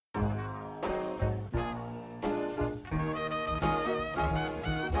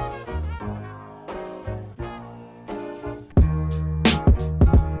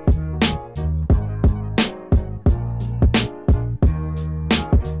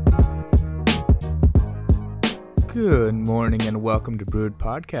Good morning and welcome to Brewed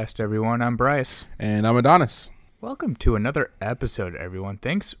Podcast, everyone. I'm Bryce. And I'm Adonis. Welcome to another episode, everyone.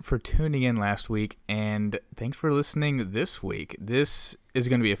 Thanks for tuning in last week, and thanks for listening this week. This is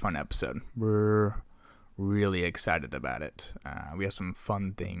going to be a fun episode. We're really excited about it. We have some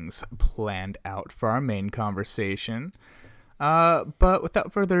fun things planned out for our main conversation. But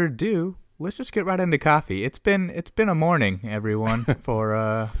without further ado, let's just get right into coffee. It's been a morning, everyone,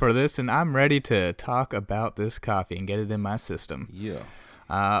 for this, and I'm ready to talk about this coffee and get it in my system. Yeah.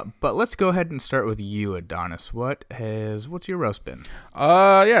 But let's go ahead and start with you, Adonis. What's your roast been?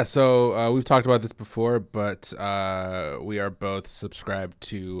 So we've talked about this before, but we are both subscribed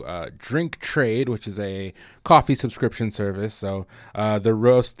to Drink Trade, which is a coffee subscription service. So the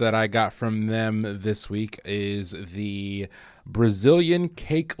roast that I got from them this week is the Brazilian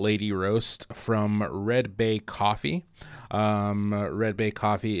Cake Lady roast from Red Bay Coffee. Red Bay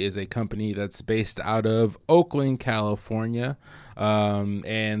Coffee is a company that's based out of Oakland, California.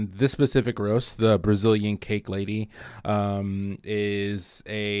 And this specific roast, the Brazilian Cake Lady, is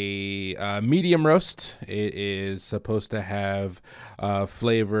a medium roast. It is supposed to have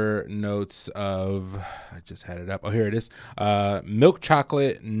flavor notes of, I just had it up. Oh, here it is. Milk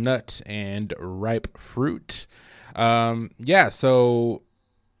chocolate, nut, and ripe fruit. So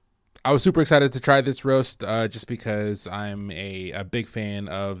I was super excited to try this roast just because I'm a big fan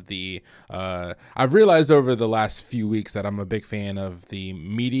of the I've realized over the last few weeks that I'm a big fan of the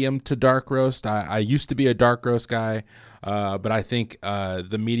medium to dark roast. I used to be a dark roast guy, but I think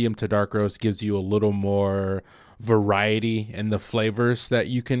the medium to dark roast gives you a little more variety in the flavors that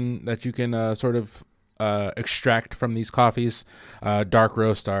you can sort of extract from these coffees. Dark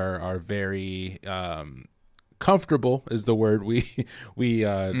roast are very comfortable is the word we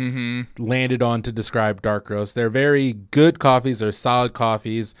landed on to describe dark roast. They're very good coffees. They're solid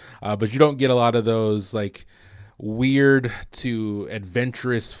coffees, but you don't get a lot of those like weird to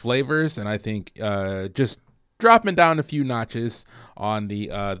adventurous flavors. And I think just dropping down a few notches on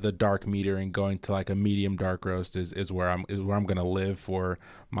the dark meter and going to like a medium dark roast is where I'm gonna live for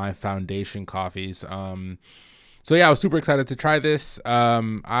my foundation coffees. So yeah, I was super excited to try this.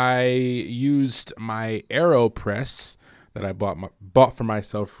 I used my AeroPress that I bought for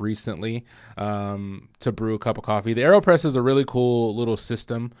myself recently to brew a cup of coffee. The AeroPress is a really cool little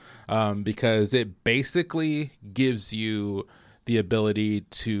system because it basically gives you the ability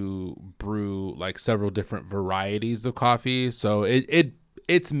to brew like several different varieties of coffee. So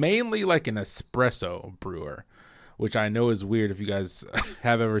it's mainly like an espresso brewer, which I know is weird if you guys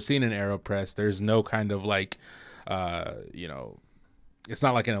have ever seen an AeroPress. There's no kind of like it's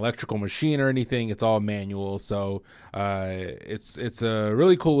not like an electrical machine or anything. It's all manual. So it's a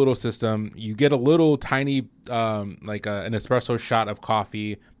really cool little system. You get a little tiny an espresso shot of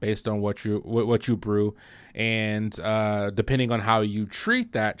coffee based on what you brew, and depending on how you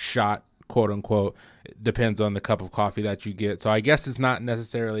treat that shot, quote unquote, it depends on the cup of coffee that you get. So I guess it's not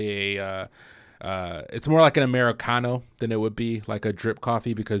necessarily it's more like an Americano than it would be like a drip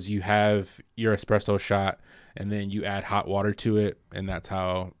coffee, because you have your espresso shot and then you add hot water to it, and that's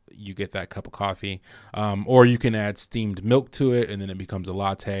how you get that cup of coffee. Or you can add steamed milk to it and then it becomes a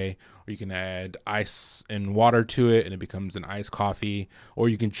latte, or you can add ice and water to it and it becomes an iced coffee, or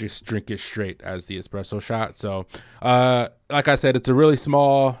you can just drink it straight as the espresso shot. So like I said, it's a really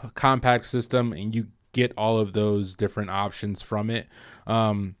small, compact system, and you get all of those different options from it.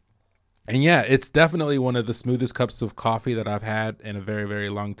 And yeah, it's definitely one of the smoothest cups of coffee that I've had in a very, very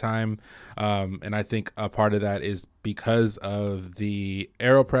long time. And I think a part of that is because of the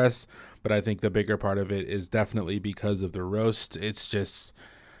AeroPress, but I think the bigger part of it is definitely because of the roast. It's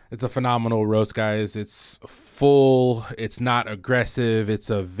a phenomenal roast, guys. It's full. It's not aggressive.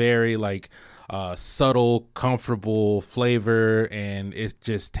 It's a very subtle, comfortable flavor, and it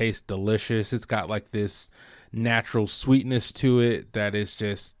just tastes delicious. It's got like this natural sweetness to it that is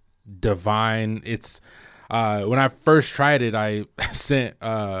just divine. It's when I first tried it, I sent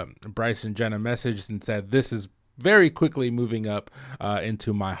Bryce and Jen a message and said this is very quickly moving up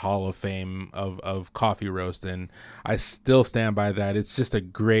into my Hall of Fame of coffee roast, and I still stand by that. It's just a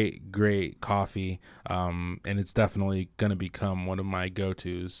great coffee, and it's definitely gonna become one of my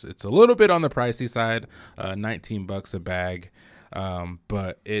go-tos. It's a little bit on the pricey side, $19 a bag.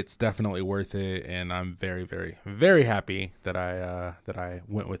 But it's definitely worth it, and I'm very, very, very happy that I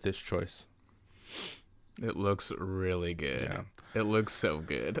went with this choice. It looks really good. Yeah. It looks so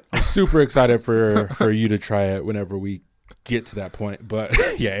good. I'm super excited for you to try it whenever we get to that point. But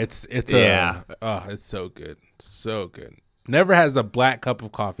yeah, it's so good, so good. Never has a black cup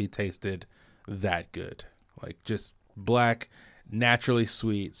of coffee tasted that good. Like just black, naturally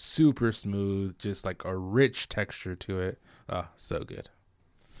sweet, super smooth, just like a rich texture to it. Oh, so good.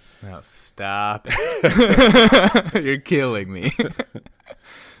 No, stop. You're killing me.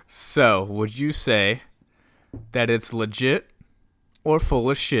 So, would you say that it's legit or full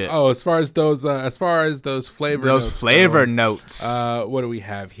of shit? Oh, as far as those flavor notes. What do we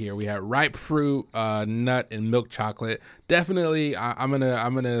have here? We have ripe fruit, nut, and milk chocolate. Definitely, I'm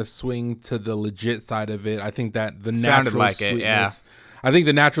gonna swing to the legit side of it. I think that the natural sweetness. Yeah. I think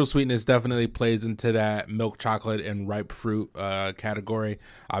the natural sweetness definitely plays into that milk chocolate and ripe fruit category.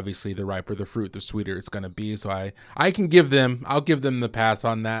 Obviously, the riper the fruit, the sweeter it's gonna be. So I'll give them the pass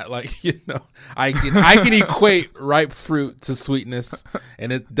on that. Like, I can equate ripe fruit to sweetness,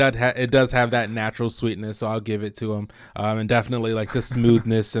 and it does have that natural sweetness. So I'll give it to them. And definitely like the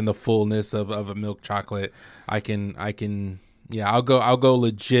smoothness and the fullness of a milk chocolate. I'll go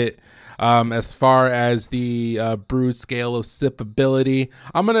legit. As far as the brew scale of sippability,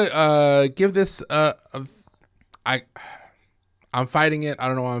 I'm gonna give this. I'm fighting it. I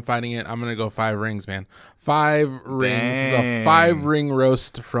don't know why I'm fighting it. I'm gonna go 5 rings, man. 5 rings. This is a 5-ring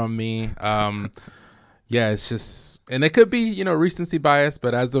roast from me. Yeah, it's just, and it could be recency bias,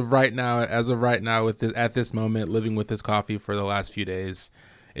 but as of right now, at this moment, living with this coffee for the last few days,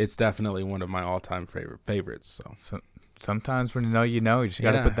 it's definitely one of my all-time favorites. So. Sometimes when you just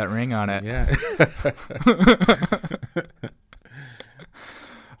got to put that ring on it. Yeah.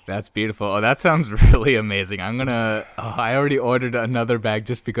 That's beautiful. Oh, that sounds really amazing. I already ordered another bag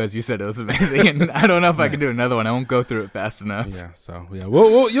just because you said it was amazing. And I don't know if I can do another one. I won't go through it fast enough. Yeah. So, yeah.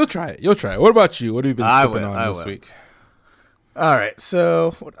 Well, you'll try it. What about you? What have you been sipping on this week? All right.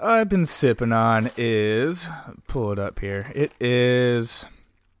 So what I've been sipping on is, pull it up here. It is,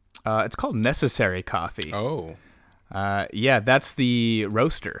 it's called Necessary Coffee. Oh. Yeah, that's the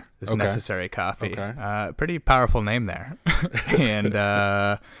roaster. It's Necessary Coffee. Okay. Pretty powerful name there. And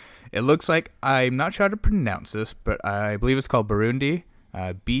it looks like, I'm not sure how to pronounce this, but I believe it's called Burundi.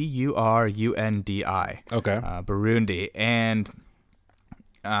 Burundi. Okay. Burundi. And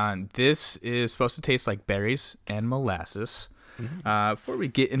this is supposed to taste like berries and molasses. Mm-hmm. Before we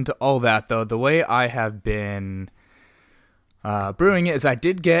get into all that, though, the way I have been brewing it is I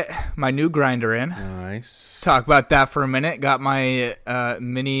did get my new grinder in. Nice. Talk about that for a minute. Got my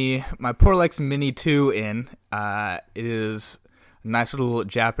my Porlex Mini 2 in. It is a nice little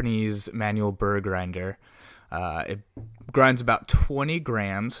Japanese manual burr grinder. It grinds about 20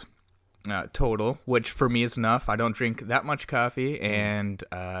 grams total, which for me is enough. I don't drink that much coffee, and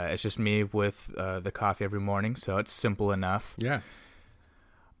it's just me with the coffee every morning, so it's simple enough. Yeah.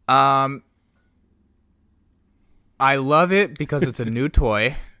 I love it because it's a new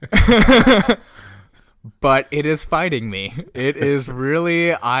toy, but it is fighting me. It is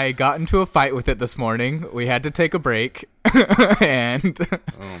really, I got into a fight with it this morning. We had to take a break, and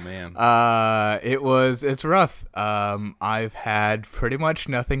oh man, it's rough. I've had pretty much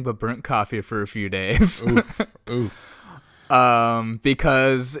nothing but burnt coffee for a few days. Oof.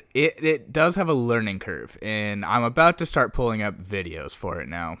 Because it does have a learning curve, and I'm about to start pulling up videos for it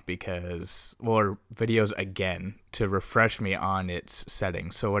now videos again to refresh me on its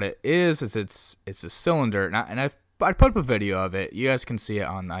settings. So what it is it's a cylinder, and I put up a video of it. You guys can see it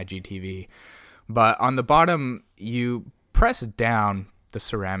on IGTV, but on the bottom you press down the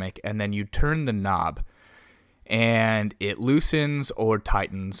ceramic and then you turn the knob, and it loosens or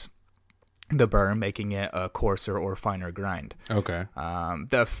tightens the burr, making it a coarser or finer grind. Okay.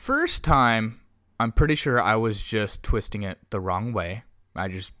 The first time, I'm pretty sure I was just twisting it the wrong way.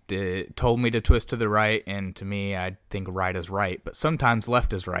 It told me to twist to the right, and to me, I think right is right, but sometimes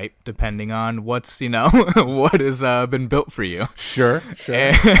left is right, depending on what's, what has been built for you. Sure.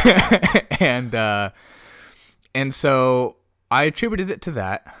 And so I attributed it to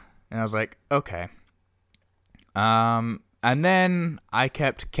that, and I was like, okay. And then I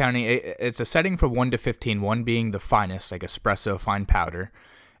kept counting. It's a setting from 1 to 15, 1 being the finest, like espresso fine powder,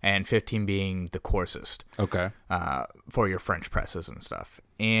 and 15 being the coarsest. Okay. For your French presses and stuff.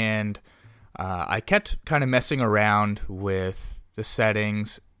 And I kept kind of messing around with the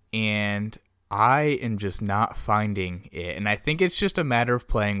settings, and I am just not finding it. And I think it's just a matter of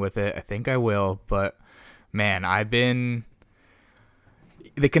playing with it. I think I will, but man,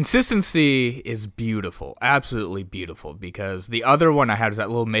 the consistency is beautiful, absolutely beautiful, because the other one I had is that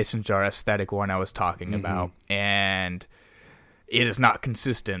little mason jar aesthetic one I was talking about, and it is not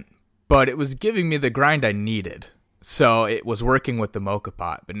consistent, but it was giving me the grind I needed. So it was working with the mocha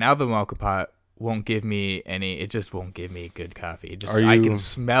pot, but now the mocha pot won't give me it just won't give me good coffee. I can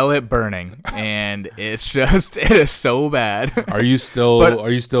smell it burning, and it is so bad. Are you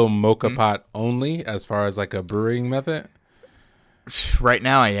still mocha pot only as far as like a brewing method? right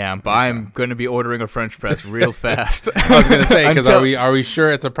now I am, but I'm going to be ordering a French press real fast. I was going to say, because are we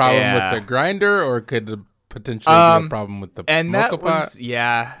sure it's a problem with the grinder, or could it potentially be a problem with the mocha pot?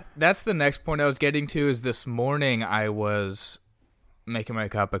 That's the next point I was getting to. Is this morning I was making my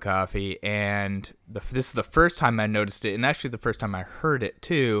cup of coffee, and this is the first time I noticed it, and actually the first time I heard it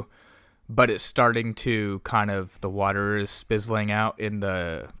too. But it's starting to kind of, the water is spizzling out in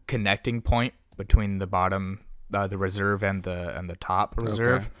the connecting point between the bottom, the reserve, and the top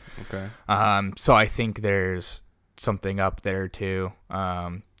reserve. Okay. So I think there's something up there too,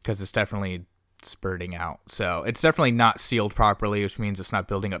 because it's definitely spurting out. So it's definitely not sealed properly, which means it's not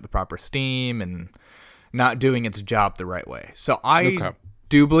building up the proper steam and not doing its job the right way. So I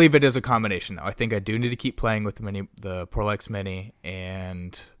do believe it is a combination, though. I think I do need to keep playing with the Porlex Mini,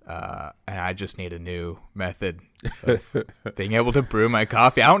 and I just need a new method of being able to brew my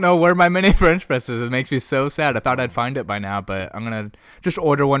coffee. I don't know where my mini French press is. It makes me so sad. I thought I'd find it by now, but I'm going to just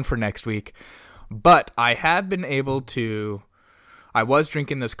order one for next week. But I have been able to... I was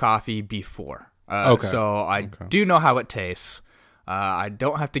drinking this coffee before, so I do know how it tastes. I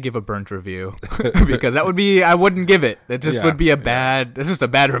don't have to give a burnt review because that would be, I wouldn't give it. It just would be it's just a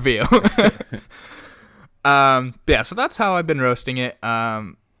bad review. So that's how I've been roasting it.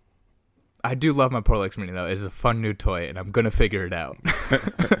 I do love my Porlex Mini though. It's a fun new toy and I'm going to figure it out.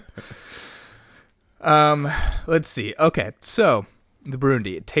 Let's see. Okay. So the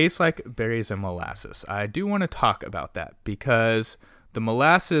Burundi, it tastes like berries and molasses. I do want to talk about that because the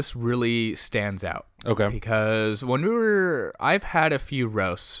molasses really stands out. Okay. Because I've had a few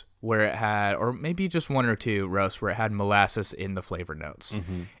roasts where it had, or maybe just one or two roasts where it had molasses in the flavor notes.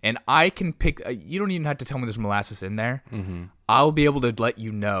 Mm-hmm. And I can pick, you don't even have to tell me there's molasses in there. Mm-hmm. I'll be able to let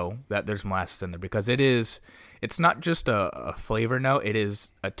you know that there's molasses in there because it's not just a flavor note, it is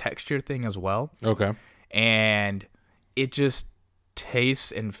a texture thing as well. Okay. And it just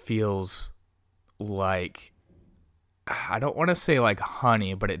tastes and feels like, I don't want to say like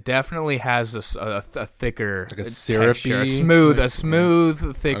honey, but it definitely has a thicker, like a syrupy, texture, a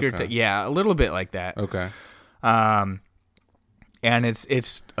smooth, thicker. A little bit like that. Okay. And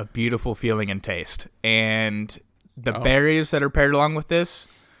it's a beautiful feeling and taste, and the berries that are paired along with this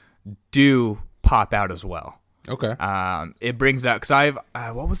do pop out as well. Okay. It brings out, because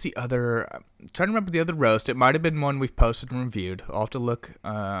what was the other, I'm trying to remember the other roast. It might have been one we've posted and reviewed. I'll have to look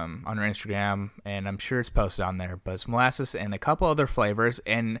on our Instagram, and I'm sure it's posted on there. But it's molasses and a couple other flavors,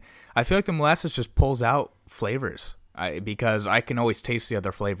 and I feel like the molasses just pulls out flavors because I can always taste the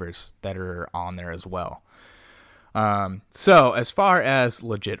other flavors that are on there as well. So as far as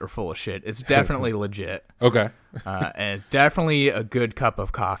legit or full of shit, it's definitely legit. Okay. And definitely a good cup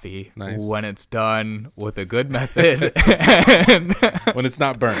of coffee when it's done with a good method. And when it's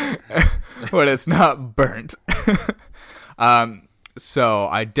not burnt. When it's not burnt. So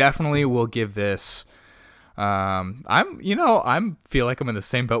I definitely will give this, I feel like I'm in the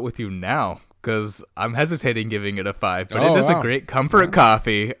same boat with you now, because I'm hesitating giving it a 5, but it is a great comfort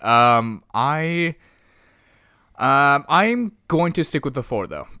coffee. I'm going to stick with the 4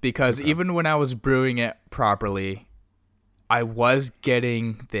 though, because even when I was brewing it properly, I was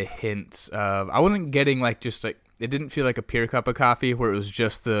getting the hints of, I wasn't getting like just like, it didn't feel like a pure cup of coffee where it was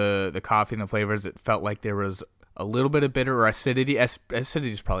just the coffee and the flavors. It felt like there was a little bit of bitter or acidity.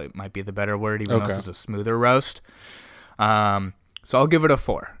 Acidity is probably might be the better word, even though it's a smoother roast. So I'll give it a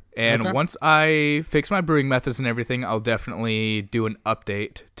 4. And once I fix my brewing methods and everything, I'll definitely do an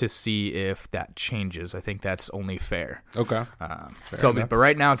update to see if that changes. I think that's only fair. Okay. But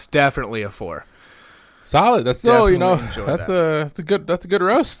right now it's definitely a 4. Solid. That's still, that's a good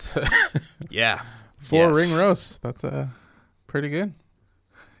roast. Yeah. 4 ring roast. That's pretty good.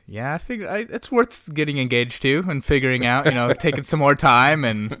 Yeah, I figured it's worth getting engaged to and figuring out, taking some more time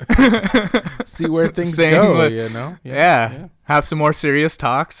and see where things go, Yeah. Have some more serious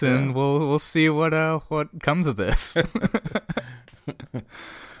talks, and we'll see what comes of this.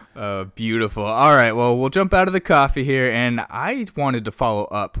 Beautiful. All right, well, we'll jump out of the coffee here, and I wanted to follow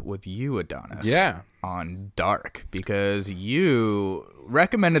up with you, Adonis. Yeah. On Dark, because you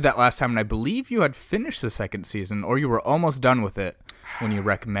recommended that last time, and I believe you had finished the second season, or you were almost done with it when you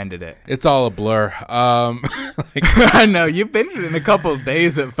recommended it. It's all a blur. I know you binged it in a couple of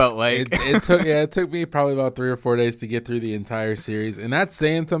days. It felt like it took me probably about 3 or 4 days to get through the entire series, and that's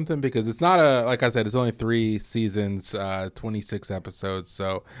saying something because it's not like I said, it's only 3 seasons, 26 episodes,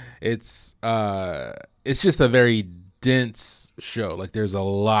 so it's just a very dense show. Like there's a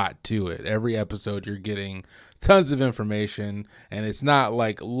lot to it. Every episode you're getting tons of information, and it's not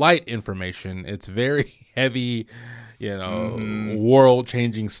like light information. It's very heavy, world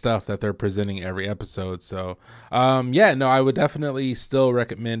changing stuff that they're presenting every episode. So I would definitely still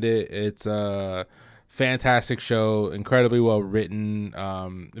recommend it. It's a fantastic show, incredibly well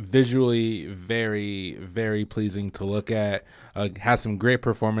written, visually very, very pleasing to look at, has some great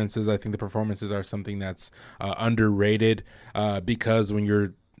performances. I think the performances are something that's underrated, because when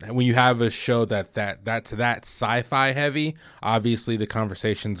you have a show that's that sci-fi heavy, obviously the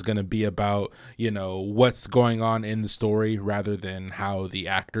conversation's going to be about, what's going on in the story rather than how the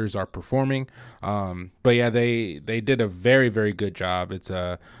actors are performing. But yeah, they did a very, very good job. It's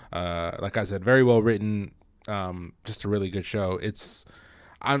like I said, very well written, just a really good show.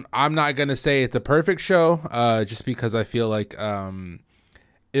 I'm not going to say it's a perfect show, just because I feel like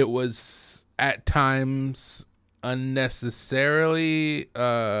it was at times unnecessarily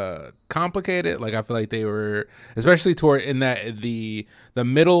complicated. Like I feel like they were, especially toward in that the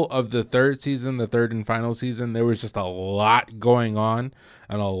middle of the third and final season, there was just a lot going on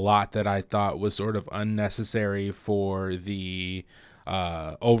and a lot that I thought was sort of unnecessary for the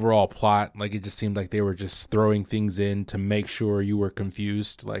overall plot. Like it just seemed like they were just throwing things in to make sure you were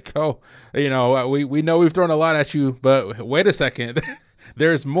confused. Like, we know we've thrown a lot at you, but wait a second.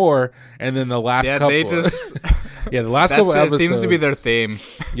 There's more. And then the last couple the last couple episodes seems to be their theme.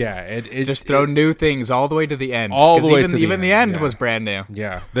 Yeah, it just throw new things all the way to the end. Even the end was brand new.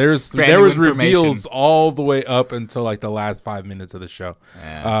 Yeah, there was reveals all the way up until like the last 5 minutes of the show.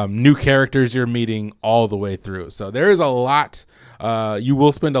 Yeah. New characters you're meeting all the way through. So there is a lot. You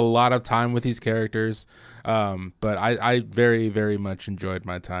will spend a lot of time with these characters. But I very, very much enjoyed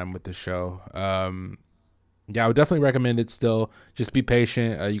my time with the show. I would definitely recommend it still. Just be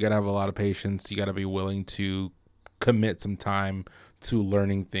patient. You got to have a lot of patience. You got to be willing to commit some time to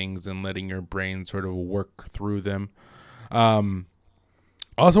learning things and letting your brain sort of work through them. I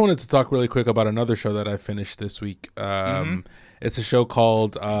also wanted to talk really quick about another show that I finished this week. It's a show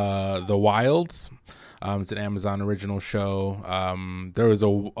called The Wilds. It's an Amazon original show. There was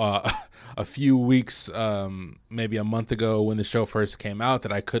a few weeks, maybe a month ago when the show first came out,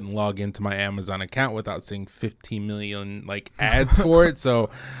 that I couldn't log into my Amazon account without seeing 15 million ads for it. So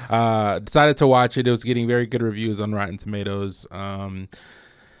decided to watch it. It was getting very good reviews on Rotten Tomatoes.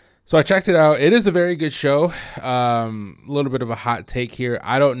 So I checked it out. It is a very good show. A little bit of a hot take here.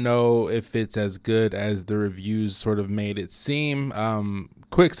 I don't know if it's as good as the reviews sort of made it seem.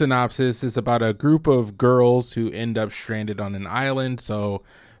 Quick synopsis is about a group of girls who end up stranded on an island. So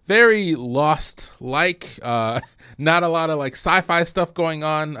very Lost-like, not a lot of sci-fi stuff going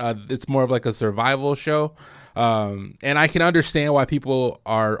on. It's more of a survival show. And I can understand why people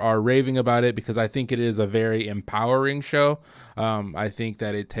are raving about it, because I think it is a very empowering show. I think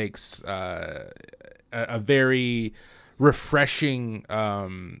that it takes a very refreshing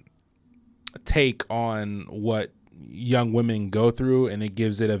take on what young women go through, and it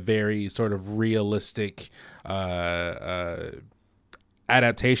gives it a very sort of realistic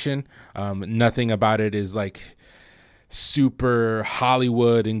adaptation. Nothing about it is super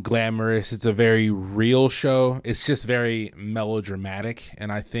Hollywood and glamorous. It's a very real show. It's just very melodramatic,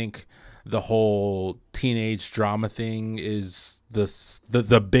 and I think the whole teenage drama thing is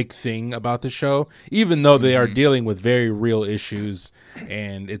the big thing about the show, even though they are dealing with very real issues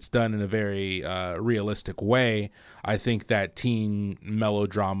and it's done in a very realistic way. I think that teen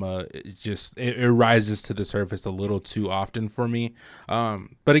melodrama it rises to the surface a little too often for me.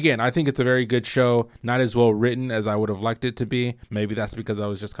 But again, I think it's a very good show. Not as well written as I would have liked it to be. Maybe that's because I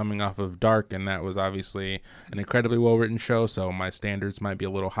was just coming off of Dark, and that was obviously an incredibly well written show, so my standards might be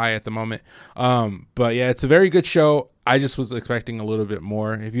a little high at the moment. But yeah, it's a very good show. I just was expecting a little bit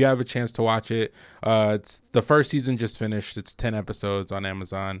more. If you have a chance to watch it, it's the first season just finished. It's 10 episodes on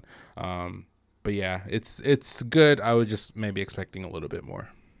Amazon. But yeah, it's good. I was just maybe expecting a little bit more.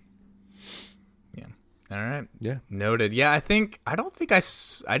 Yeah. All right. Yeah. Noted. Yeah, I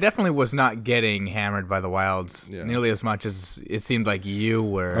definitely was not getting hammered by the Wilds nearly as much as it seemed like you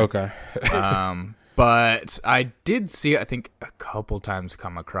were. Okay. But I did see it, I think, a couple times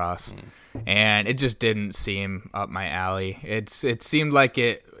come across, and it just didn't seem up my alley. It seemed like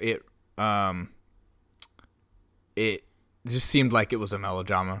it just seemed like it was a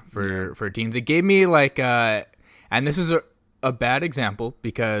melodrama for teens. It gave me and this is a bad example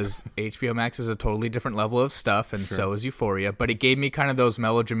because HBO Max is a totally different level of stuff, and so is Euphoria. But it gave me kind of those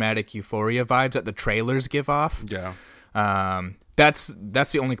melodramatic Euphoria vibes that the trailers give off. Yeah. that's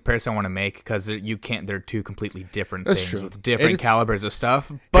the only comparison I want to make, because you can't. They're two completely different That's things true. with different calibers of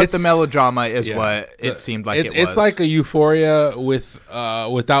stuff. But the melodrama is what it seemed like it was. It's like a Euphoria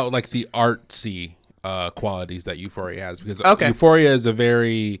without like the artsy qualities that Euphoria has, because Euphoria is a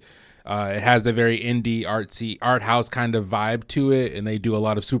very it has a very indie artsy art house kind of vibe to it, and they do a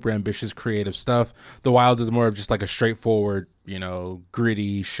lot of super ambitious creative stuff. The Wild is more of just like a straightforward,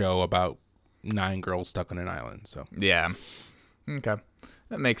 gritty show about 9 girls stuck on an island. So yeah, okay,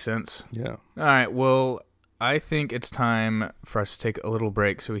 that makes sense. Yeah. All right, well, I think it's time for us to take a little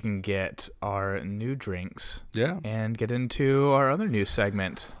break so we can get our new drinks. Yeah. And get into our other new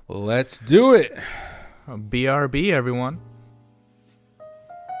segment. Let's do it. BRB, everyone.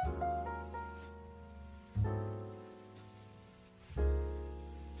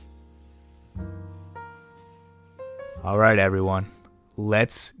 All right, everyone.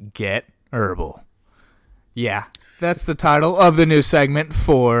 Let's get herbal. Yeah, that's the title of the new segment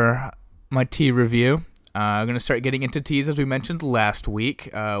for my tea review. I'm going to start getting into teas, as we mentioned last week.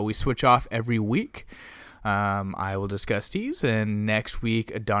 We switch off every week. I will discuss teas, and next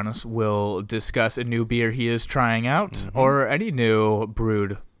week Adonis will discuss a new beer he is trying out, or any new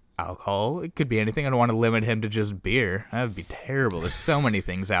brewed alcohol. It could be anything. I don't want to limit him to just beer. That would be terrible. There's so many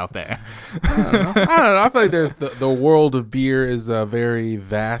things out there. I don't know. I feel like there's the world of beer is a very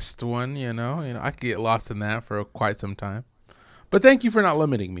vast one. I could get lost in that for quite some time. But thank you for not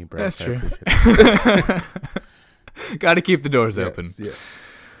limiting me, Brett. That's true. I appreciate it. Got to keep the doors open.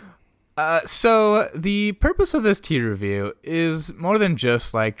 Yes. So the purpose of this tea review is more than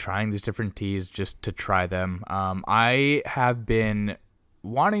just like trying these different teas just to try them. I have been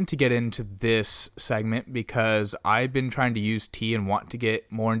wanting to get into this segment because I've been trying to use tea and want to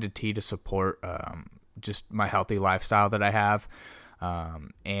get more into tea to support just my healthy lifestyle that I have.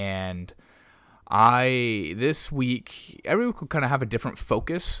 And this week, every week will kind of have a different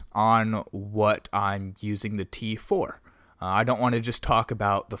focus on what I'm using the tea for. I don't want to just talk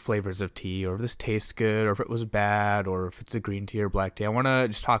about the flavors of tea, or if this tastes good, or if it was bad, or if it's a green tea or black tea. I want to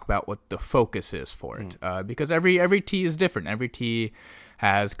just talk about what the focus is for it, because every tea is different. Every tea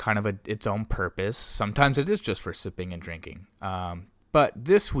has kind of its own purpose. Sometimes it is just for sipping and drinking. But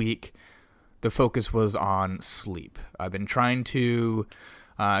this week, the focus was on sleep. I've been trying to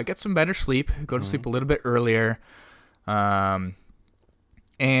get some better sleep, go to sleep a little bit earlier. So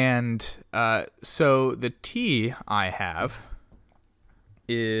the tea I have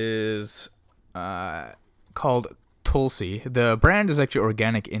is called Tulsi. The brand is actually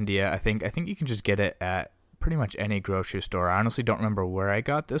Organic India. I think you can just get it at pretty much any grocery store. I honestly don't remember where I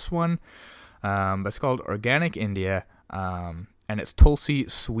got this one, but it's called Organic India, and it's Tulsi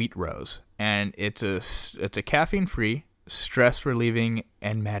Sweet Rose, and it's a caffeine-free, stress-relieving,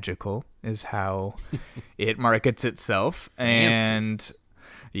 and magical is how it markets itself. And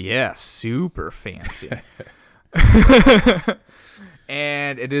yeah, super fancy.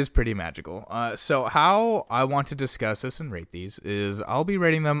 And it is pretty magical. So how I want to discuss this and rate these is I'll be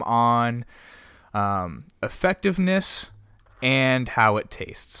rating them on effectiveness and how it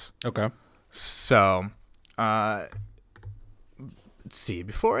tastes. Okay. So, let's see.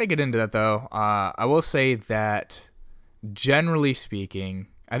 Before I get into that, though, I will say that generally speaking,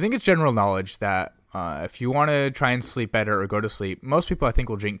 I think it's general knowledge that if you want to try and sleep better or go to sleep, most people I think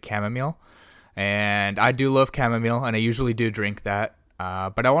will drink chamomile. And I do love chamomile, and I usually do drink that.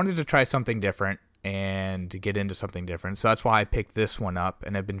 But I wanted to try something different and to get into something different. So that's why I picked this one up,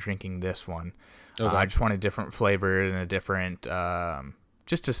 and I've been drinking this one. Okay. I just want a different flavor and a different,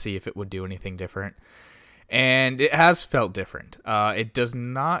 just to see if it would do anything different. And it has felt different. It does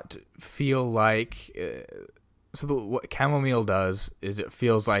not feel like... what chamomile does is it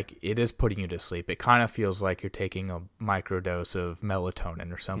feels like it is putting you to sleep. It kind of feels like you're taking a microdose of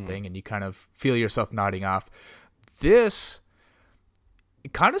melatonin or something, and you kind of feel yourself nodding off. This...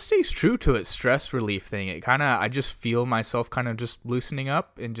 it kind of stays true to its stress relief thing. I just feel myself kind of just loosening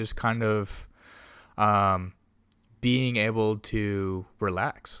up and just kind of being able to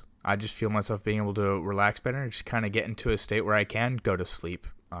relax. I just feel myself being able to relax better and just kind of get into a state where I can go to sleep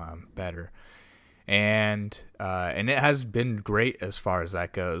better. And it has been great as far as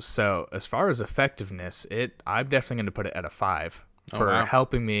that goes. So as far as effectiveness, I'm definitely going to put it at a 5 for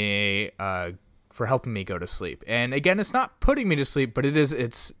helping me go to sleep. And again, it's not putting me to sleep, but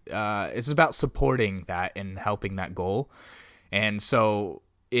it's about supporting that and helping that goal. And so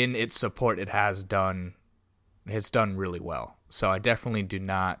in its support, it's done really well. So I definitely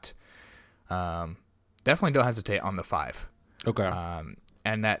don't hesitate on the 5. Okay.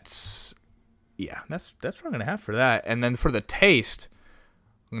 And that's what I'm going to have for that. And then for the taste,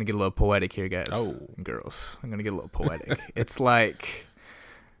 I'm gonna get a little poetic here, guys. Oh. And girls, I'm gonna get a little poetic. It's like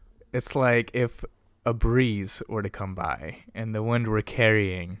if a breeze were to come by and the wind were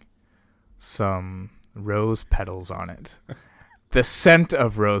carrying some rose petals on it. The scent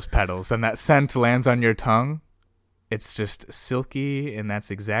of rose petals, and that scent lands on your tongue. It's just silky, and that's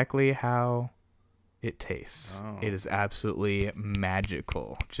exactly how it tastes. Oh. It is absolutely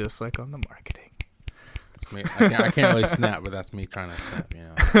magical, just like on the marketing. I can't really snap, but that's me trying to snap, you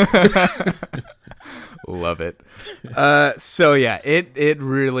know. Love it. So yeah,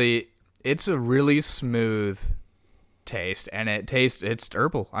 it's a really smooth taste, and it's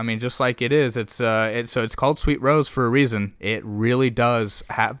herbal. I mean, just like it is. So it's called Sweet Rose for a reason. It really does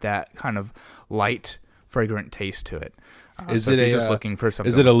have that kind of light, fragrant taste to it. Is so it if you're just looking for something?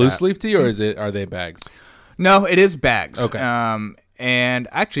 Is it a like loose that. leaf tea, or are they bags? No, it is bags. Okay. And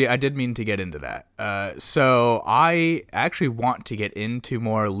actually, I did mean to get into that. So I actually want to get into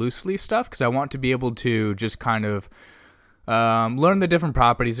more loose leaf stuff because I want to be able to just kind of learn the different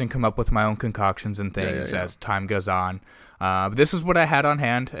properties and come up with my own concoctions and things as time goes on. But this is what I had on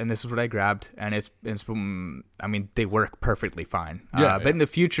hand, and this is what I grabbed, and it's I mean, they work perfectly fine. But in the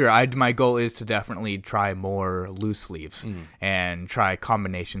future, my goal is to definitely try more loose leaves and try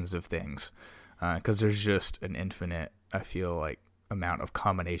combinations of things because there's just an infinite, I feel like, amount of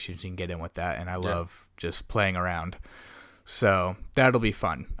combinations you can get in with that, and I love just playing around. So that'll be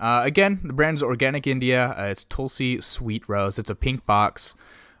fun. Again, the brand's Organic India. It's Tulsi Sweet Rose. It's a pink box,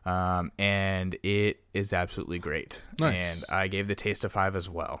 and it is absolutely great. Nice. And I gave the taste a 5 as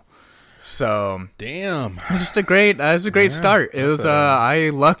well. So damn, it was a great start. It was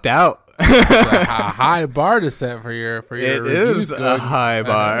I lucked out. It's a high bar to set for your It reviews. is a high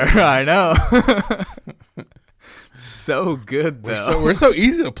bar. I know. So good though. We're so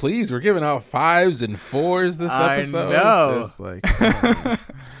easy to please. We're giving out 5s and 4s this episode. I know. Just like,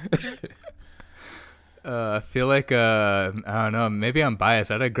 I feel like I don't know. Maybe I'm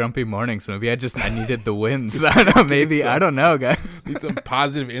biased. I had a grumpy morning, so maybe I needed the wins. I don't know. Maybe I don't know, guys. Need some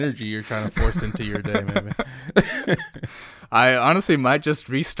positive energy you're trying to force into your day, maybe. I honestly might just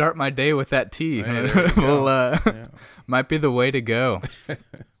restart my day with that tea. Might be the way to go.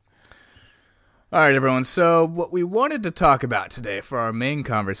 All right, everyone. So what we wanted to talk about today for our main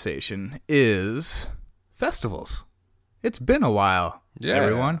conversation is festivals. It's been a while,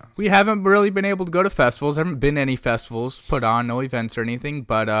 everyone. We haven't really been able to go to festivals. There haven't been any festivals put on, no events or anything,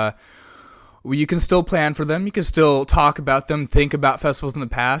 but you can still plan for them. You can still talk about them, think about festivals in the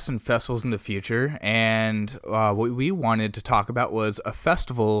past and festivals in the future. And what we wanted to talk about was a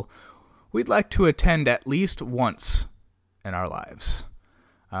festival we'd like to attend at least once in our lives.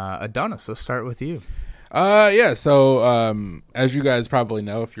 Adonis, let's start with you. So as you guys probably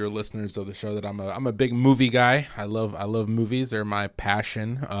know, if you're listeners of the show, that I'm a big movie guy. I love movies. They're my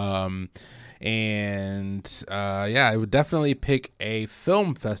passion. I would definitely pick a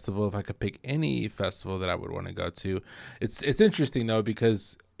film festival if I could pick any festival that I would want to go to. It's interesting though,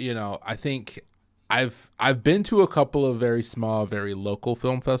 because, you know, I think I've been to a couple of very small, very local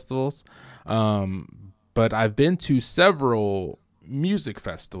film festivals. But I've been to several music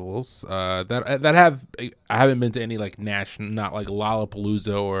festivals I haven't been to any like national, not like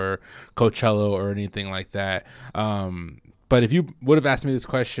Lollapalooza or Coachella or anything like that. But if you would have asked me this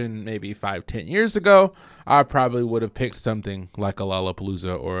question maybe 5-10 years ago, I probably would have picked something like a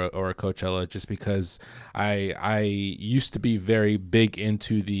Lollapalooza or a Coachella, just because I used to be very big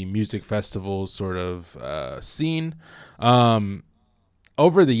into the music festival sort of scene.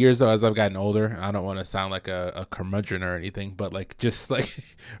 Over the years, though, as I've gotten older, I don't want to sound like a curmudgeon or anything, but like just like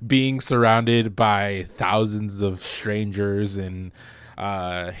being surrounded by thousands of strangers, and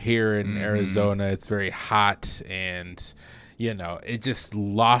here in Arizona, it's very hot, and you know, it just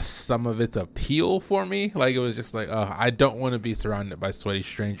lost some of its appeal for me. Like, it was just like, oh, I don't want to be surrounded by sweaty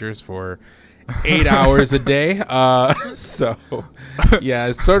strangers for 8 hours a day. So yeah,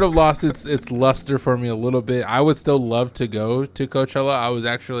 it sort of lost its luster for me a little bit. I would still love to go to Coachella. I was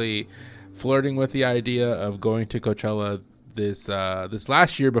actually flirting with the idea of going to Coachella this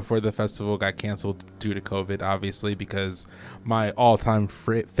last year before the festival got canceled due to COVID, obviously, because my all-time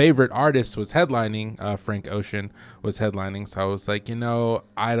favorite artist was headlining. Frank Ocean was headlining, so I was like, you know,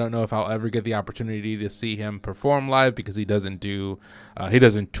 I don't know if I'll ever get the opportunity to see him perform live, because he doesn't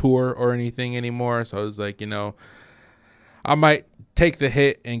tour or anything anymore. So I was like, you know, I might take the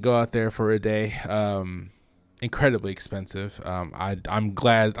hit and go out there for a day. Incredibly expensive.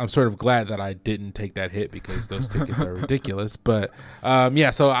 I'm sort of glad that I didn't take that hit, because those tickets are ridiculous. But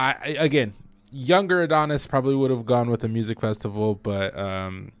so again, younger Adonis probably would have gone with a music festival, but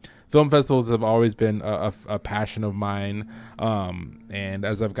film festivals have always been a passion of mine. And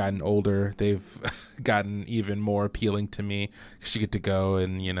as I've gotten older, they've gotten even more appealing to me because you get to go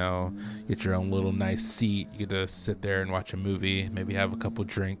and, you know, get your own little nice seat. You get to sit there and watch a movie, maybe have a couple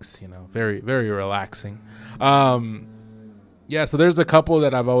drinks, you know, very, very relaxing. Yeah, so there's a couple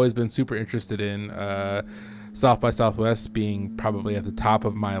that I've always been super interested in. South by Southwest being probably at the top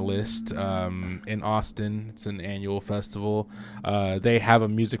of my list. In Austin, it's an annual festival. They have a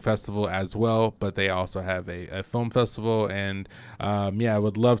music festival as well, but they also have a film festival. And I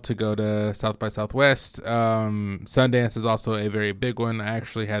would love to go to South by Southwest. Sundance is also a very big one. I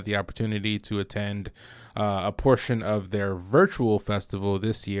actually had the opportunity to attend a portion of their virtual festival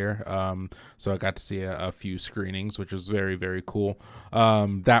this year. So I got to see a few screenings, which was very, very cool.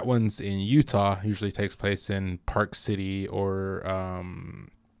 That one's in Utah, usually takes place in Park City or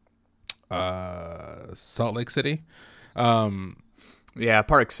Salt Lake City.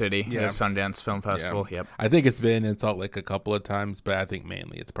 Park City, the Sundance Film Festival. Yeah. Yep. I think it's been in Salt Lake a couple of times, but I think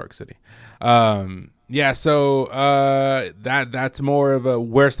mainly it's Park City. So that's more of a,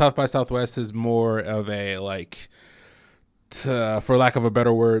 where South by Southwest is more of a, like, for lack of a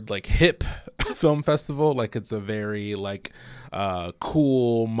better word, like hip film festival. Like, it's a very, like,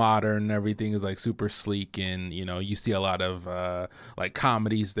 cool, modern, everything is like super sleek, and, you know, you see a lot of like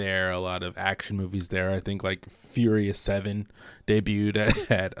comedies there, a lot of action movies there. I think like Furious 7 debuted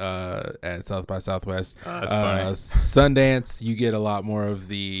at South by Southwest. Sundance, you get a lot more of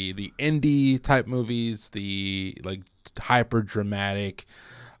the indie type movies, the like hyper dramatic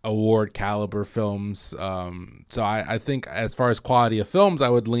award caliber films. So I think as far as quality of films, I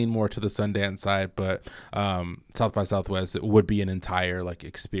would lean more to the Sundance side, but South by Southwest, it would be an entire like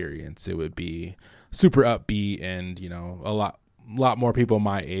experience. It would be super upbeat and, you know, a lot more people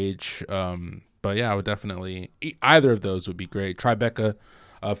my age. But yeah, I would definitely, either of those would be great. Tribeca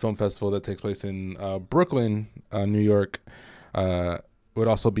Film Festival that takes place in Brooklyn, New York, would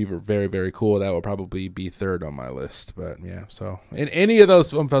also be very, very cool. That would probably be third on my list. But yeah, so in any of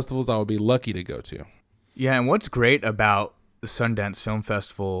those film festivals, I would be lucky to go to. Yeah, and what's great about the Sundance Film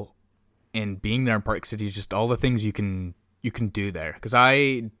Festival and being there in Park City is just all the things you can do there. Because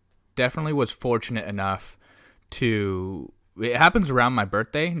I definitely was fortunate enough to, it happens around my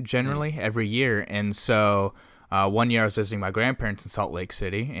birthday generally every year, and so one year I was visiting my grandparents in Salt Lake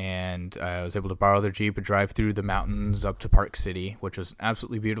City, and I was able to borrow their Jeep and drive through the mountains up to Park City, which was an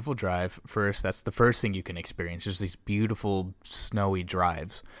absolutely beautiful drive. That's the first thing you can experience, just these beautiful snowy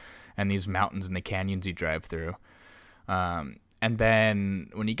drives and these mountains and the canyons you drive through. And then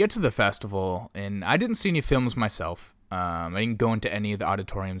when you get to the festival, and I didn't see any films myself, I didn't go into any of the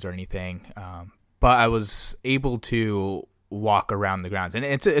auditoriums or anything, but I was able to walk around the grounds, and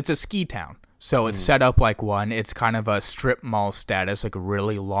it's a ski town. So it's set up like one. It's kind of a strip mall status, like a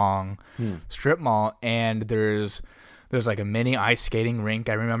really long strip mall. And there's like a mini ice skating rink.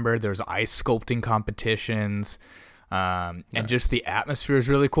 I remember there's ice sculpting competitions. And just the atmosphere is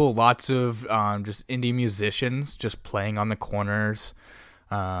really cool. Lots of just indie musicians just playing on the corners.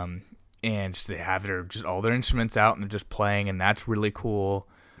 And just, they have all their instruments out and they're just playing, and that's really cool.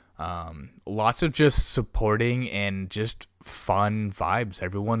 Lots of just supporting and just fun vibes.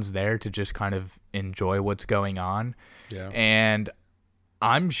 Everyone's there to just kind of enjoy what's going on. Yeah. And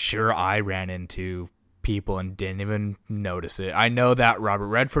I'm sure I ran into people and didn't even notice it. I know that Robert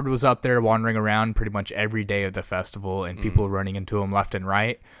Redford was up there wandering around pretty much every day of the festival, and people were running into him left and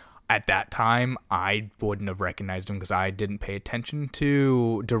right. At that time, I wouldn't have recognized him because I didn't pay attention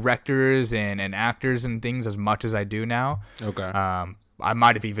to directors and actors and things as much as I do now. Okay. I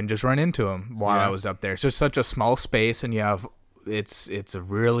might have even just run into him while I was up there. It's just such a small space, and it's a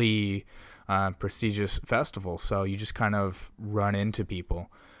really prestigious festival, so you just kind of run into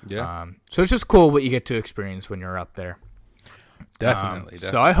people. Yeah. So it's just cool what you get to experience when you're up there. Definitely.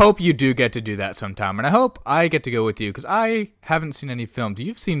 So I hope you do get to do that sometime, and I hope I get to go with you because I haven't seen any films.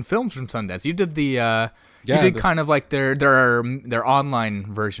 You've seen films from Sundance. You did kind of like their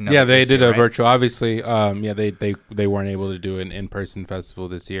online version of it. Yeah, they did a virtual. Obviously, they weren't able to do an in-person festival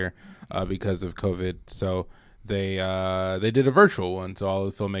this year because of COVID. So they did a virtual one. So all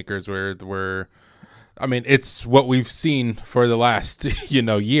the filmmakers were I mean, it's what we've seen for the last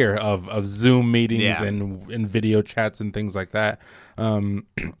year of Zoom meetings and video chats and things like that.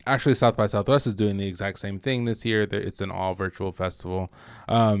 Actually, South by Southwest is doing the exact same thing this year. It's an all virtual festival.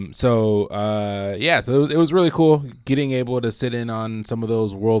 So it was really cool getting able to sit in on some of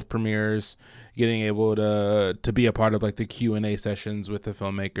those world premieres, getting able to be a part of like the Q&A sessions with the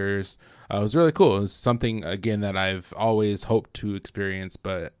filmmakers. It was really cool. It was something, again, that I've always hoped to experience,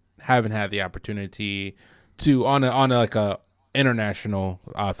 but haven't had the opportunity to on a international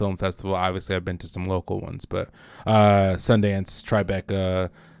film festival. Obviously, I've been to some local ones, but Sundance,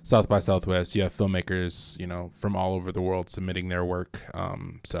 Tribeca, South by Southwest, you have filmmakers, from all over the world submitting their work.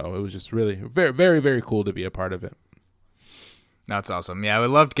 So it was just really very, very, very cool to be a part of it. That's awesome. Yeah, I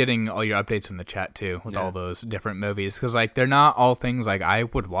loved getting all your updates in the chat too with all those different movies, because like they're not all things like I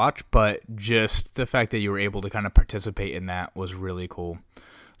would watch, but just the fact that you were able to kind of participate in that was really cool.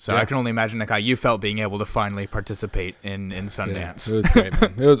 So I can only imagine like how you felt being able to finally participate in Sundance. Yeah, it was great,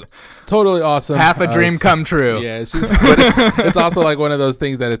 man. It was totally awesome. Half a dream come true. Yeah, it's just, but it's also like one of those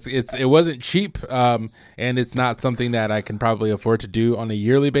things that it wasn't cheap, and it's not something that I can probably afford to do on a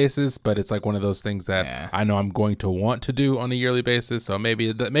yearly basis. But it's like one of those things that I know I'm going to want to do on a yearly basis. So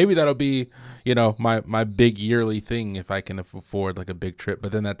maybe that'll be my big yearly thing if I can afford like a big trip.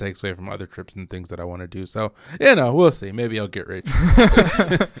 But then that takes away from other trips and things that I want to do. So we'll see. Maybe I'll get rich.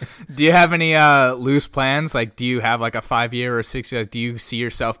 Do you have any loose plans? Like, do you have like a 5-year or 6-year? Do you see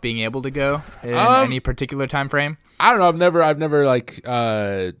yourself being able to go in any particular time frame? I don't know. I've never like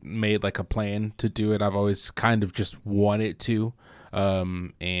made like a plan to do it. I've always kind of just wanted to. I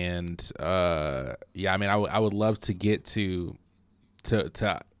mean, I would love to get to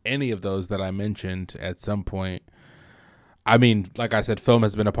any of those that I mentioned at some point. I mean, like I said, film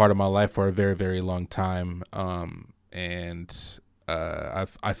has been a part of my life for a very, very long time. I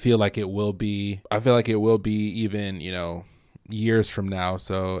feel like it will be even, years from now.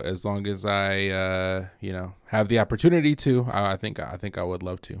 So as long as I, have the opportunity to, I think I would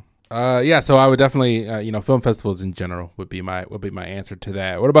love to. So I would definitely, film festivals in general would be my answer to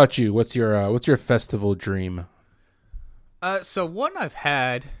that. What about you? What's your festival dream? So one I've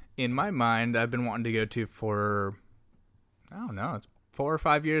had in my mind, I've been wanting to go to for, I don't know, it's 4 or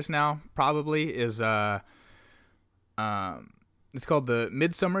 5 years now, probably, is, it's called the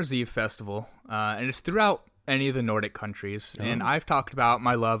Midsummer's Eve Festival, and it's throughout any of the Nordic countries. Oh. And I've talked about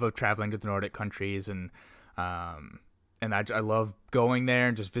my love of traveling to the Nordic countries, and I love going there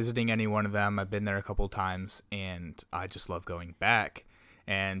and just visiting any one of them. I've been there a couple of times, and I just love going back.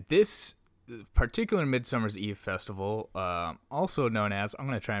 And this particular Midsummer's Eve Festival, also known as, I'm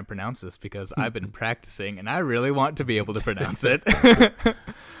going to try and pronounce this because I've been practicing, and I really want to be able to pronounce it.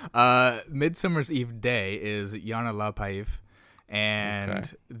 Midsummer's Eve Day is Janalapäiv.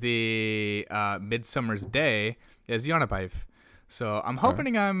 And the Midsummer's Day is Janapäiv. So I'm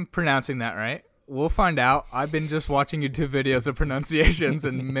hoping I'm pronouncing that right. We'll find out. I've been just watching YouTube videos of pronunciations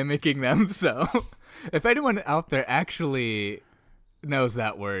and mimicking them. So if anyone out there actually knows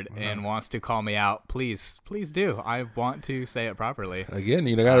that word and wants to call me out, please do. I want to say it properly. Again,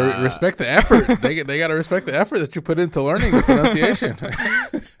 you gotta respect the effort. They gotta respect the effort that you put into learning the pronunciation.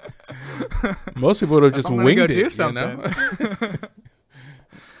 Most people would have just winged it.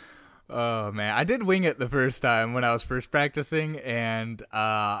 Oh man, I did wing it the first time when I was first practicing, and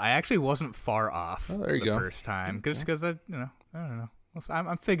I actually wasn't far off the first time, just because I don't know.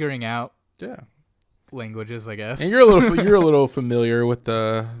 I'm figuring out languages, I guess. And you're a little familiar with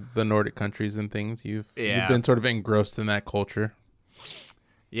the Nordic countries and things. You've been sort of engrossed in that culture.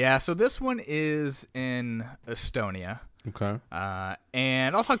 Yeah, so this one is in Estonia. Okay.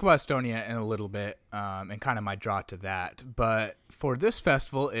 And I'll talk about Estonia in a little bit, and kind of my draw to that. But for this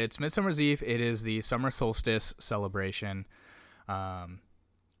festival, it's Midsummer's Eve. It is the summer solstice celebration.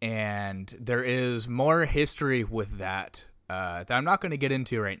 And there is more history with that that I'm not going to get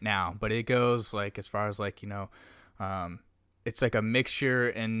into right now, but it goes like as far as like, it's like a mixture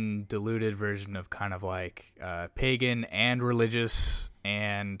and diluted version of kind of like pagan and religious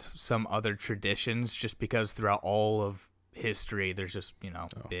and some other traditions, just because throughout all of history there's just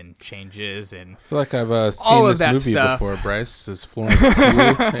been changes. And I feel like I've seen this movie before, Bryce. There's Florence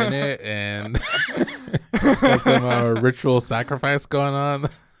Pugh in it, and got some ritual sacrifice going on.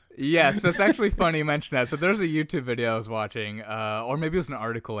 Yes, it's actually funny you mention that. So there's a YouTube video I was watching, or maybe it was an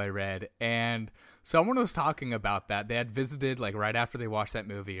article I read, and someone was talking about that. They had visited like right after they watched that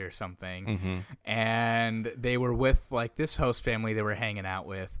movie or something, and they were with like this host family they were hanging out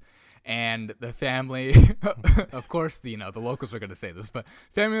with, and the family, of course, the locals were going to say this, but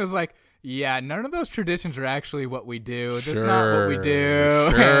family was like, yeah, none of those traditions are actually what we do. That's not what we do.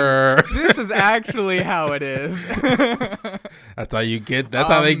 Sure. This is actually how it is. That's how you get.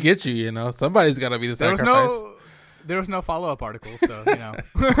 That's how they get you. Somebody's got to be the sacrifice. There was no follow-up article, so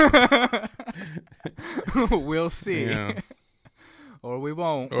we'll see, or we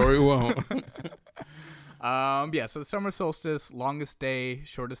won't. So the summer solstice, longest day,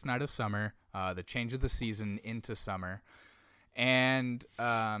 shortest night of summer, the change of the season into summer, and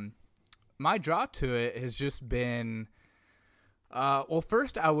my draw to it has just been, Well,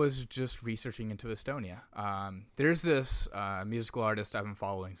 first I was just researching into Estonia. There's this musical artist I've been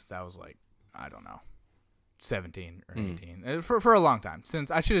following since I was like, I don't know, 17 or 18 for a long time. Since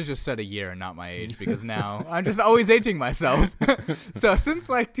I should have just said a year and not my age, because now I'm just always aging myself. So since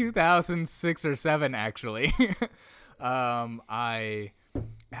like 2006 or 7, actually, I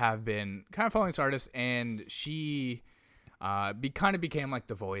have been kind of following this artist, and she kind of became like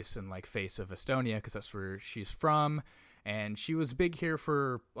the voice and like face of Estonia, because that's where she's from. And she was big here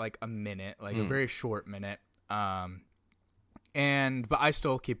for like a minute, like a very short minute. But I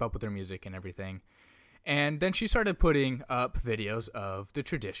still keep up with her music and everything. And then she started putting up videos of the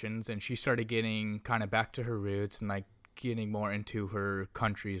traditions, and she started getting kind of back to her roots and like getting more into her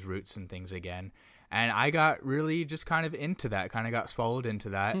country's roots and things again. And I got really just kind of into that, kind of got swallowed into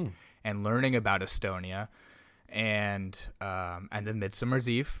that and learning about Estonia. And then Midsummer's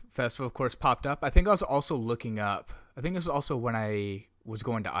Eve Festival, of course, popped up. I think I was also looking up, I think this was also when I was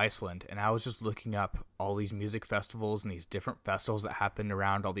going to Iceland, and I was just looking up all these music festivals and these different festivals that happened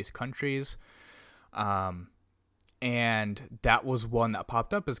around all these countries. And that was one that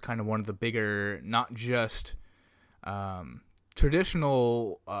popped up as kind of one of the bigger, not just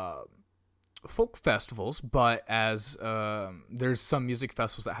traditional folk festivals, but as there's some music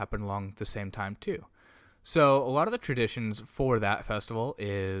festivals that happen along the same time too. So a lot of the traditions for that festival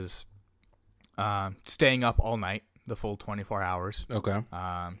is staying up all night, the full 24 hours. Okay.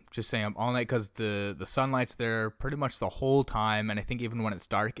 Just staying up all night because the sunlight's there pretty much the whole time, and I think even when it's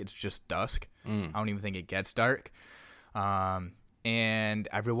dark, it's just dusk. I don't even think it gets dark. And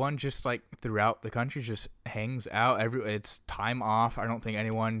everyone just like throughout the country just hangs out. It's time off. I don't think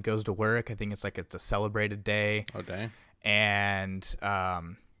anyone goes to work. I think it's a celebrated day. Oh, dang.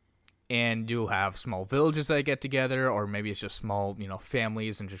 And you'll have small villages that get together, or maybe it's just small,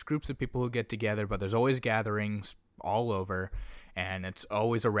 families and just groups of people who get together. But there's always gatherings all over, and it's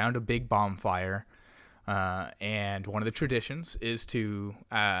always around a big bonfire. And one of the traditions is to,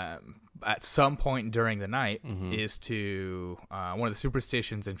 at some point during the night, is to, one of the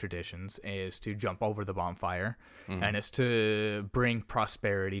superstitions and traditions is to jump over the bonfire, and it's to bring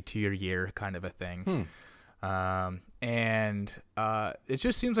prosperity to your year, kind of a thing. And it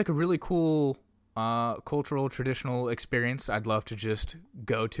just seems like a really cool cultural, traditional experience I'd love to just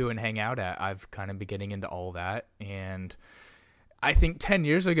go to and hang out at. I've kind of been getting into all that, and I think 10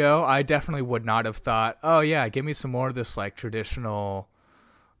 years ago, I definitely would not have thought, oh yeah, give me some more of this like traditional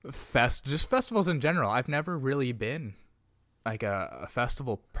just festivals in general. I've never really been like a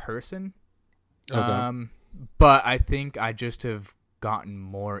festival person. Okay. But I think I just have gotten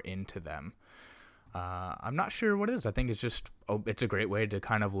more into them. I'm not sure what it is. I think it's a great way to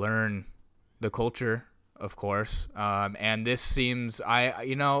kind of learn the culture, of course. And this seems,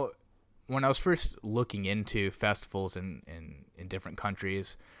 when I was first looking into festivals in different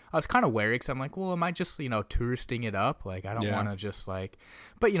countries, I was kind of wary because I'm like, well, am I just, touristing it up? Like, I don't want to just like,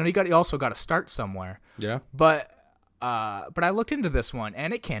 but you also got to start somewhere. Yeah. But I looked into this one,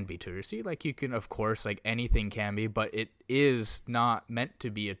 and it can be touristy. Like, you can, of course, like anything can be, but it is not meant to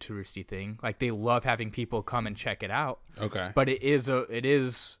be a touristy thing. Like, they love having people come and check it out. Okay. But it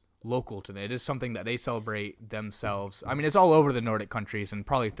is local to them. It is something that they celebrate themselves. I mean, it's all over the Nordic countries and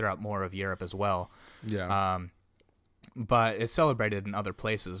probably throughout more of Europe as well. Yeah. But it's celebrated in other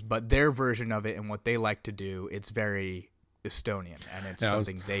places. But their version of it and what they like to do, it's very Estonian, and it's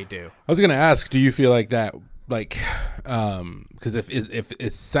something they do. I was gonna ask, do you feel like that? Like, because if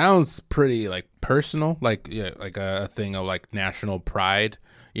it sounds pretty like personal, like like a thing of like national pride,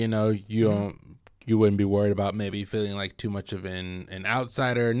 you wouldn't be worried about maybe feeling like too much of an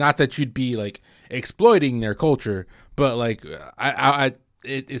outsider. Not that you'd be like exploiting their culture, but like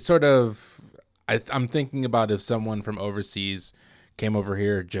it's sort of, I'm thinking about if someone from overseas came over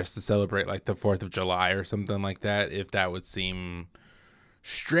here just to celebrate like the 4th of July or something like that, if that would seem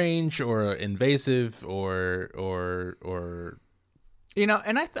strange or invasive or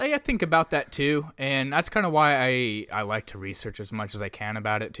and I think about that too, and that's kind of why I like to research as much as I can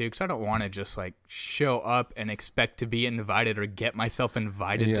about it too, because I don't want to just like show up and expect to be invited or get myself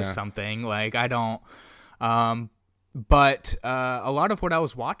invited to something. Like, I don't but a lot of what I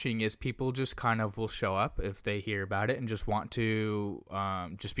was watching is people just kind of will show up if they hear about it and just want to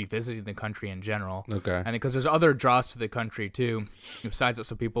just be visiting the country in general. Okay. And because there's other draws to the country too, besides that,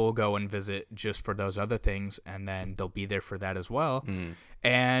 so people will go and visit just for those other things, and then they'll be there for that as well.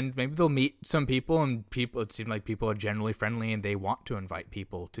 And maybe they'll meet some people, and it seems like people are generally friendly and they want to invite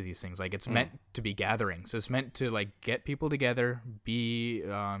people to these things. Like, it's meant to be gatherings. It's meant to like get people together, be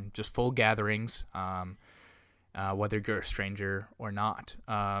just full gatherings. Whether you're a stranger or not.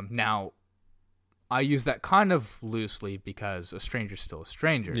 Now, I use that kind of loosely because a stranger's still a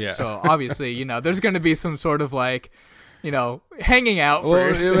stranger. Yeah. So obviously, there's going to be some sort of like, hanging out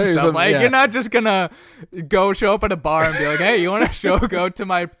first and stuff. You're not just going to show up at a bar and be like, hey, you want to go to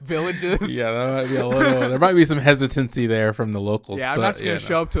my villages? Yeah, that might be there might be some hesitancy there from the locals. Yeah, I'm not just going to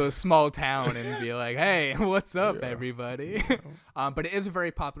show up to a small town and be like, hey, what's up, everybody? But it is a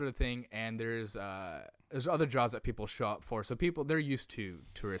very popular thing, and there's other draws that people show up for. So they're used to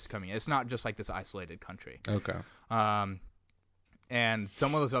tourists coming in. It's not just like this isolated country. Okay. And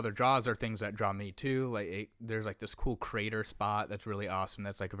some of those other draws are things that draw me too. Like there's like this cool crater spot that's really awesome.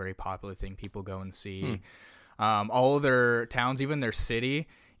 That's like a very popular thing people go and see. All of their towns, even their city,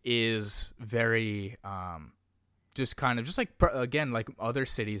 is very just like again, like other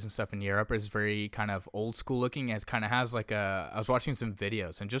cities and stuff in Europe, is very kind of old school looking. It kind of has like I was watching some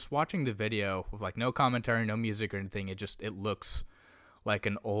videos, and just watching the video with like no commentary, no music or anything, it looks like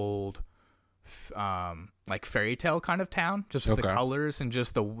an old like fairy tale kind of town, just with the colors and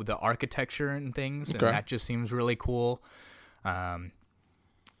just the architecture and things, and that just seems really cool. And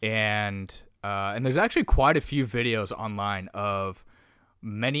there's actually quite a few videos online of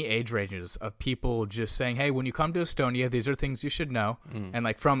many age ranges of people just saying, hey, when you come to Estonia, these are things you should know, and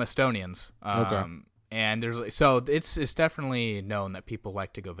like from Estonians. And it's definitely known that people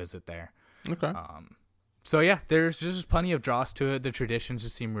like to go visit there. So yeah, there's just plenty of draws to it. The traditions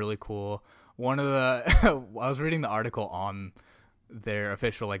just seem really cool. One of the I was reading the article on their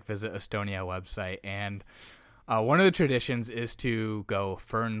official like Visit Estonia website, and one of the traditions is to go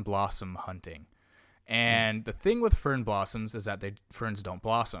fern blossom hunting. And the thing with fern blossoms is that ferns don't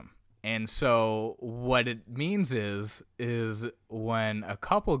blossom. And so what it means is when a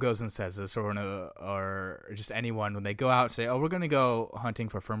couple goes and says this, or just anyone, when they go out and say, oh, we're going to go hunting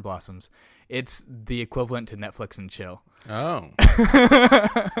for fern blossoms, it's the equivalent to Netflix and chill. Oh.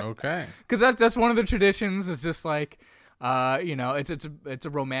 Okay. Because that's one of the traditions. It's just like, it's a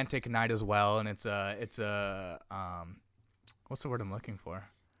romantic night as well. And it's a what's the word I'm looking for?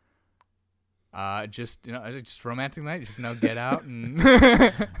 Just romantic night. Just get out and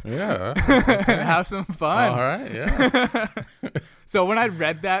have some fun. All right, yeah. So when I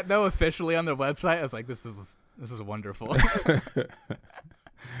read that though officially on their website, I was like, this is wonderful.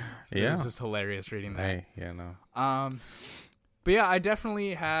 It was just hilarious reading that. Hey, yeah, no. But yeah, I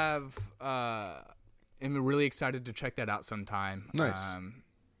definitely am really excited to check that out sometime. Nice.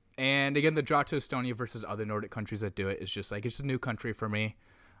 And again, the draw to Estonia versus other Nordic countries that do it is just like, it's a new country for me.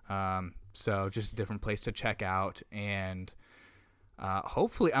 So just a different place to check out, and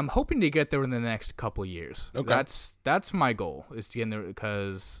hopefully I'm hoping to get there in the next couple of years. Okay. That's my goal, is to get there,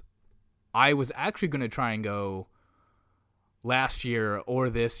 because I was actually going to try and go last year or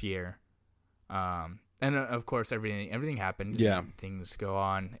this year. And of course everything happened. Yeah. Things go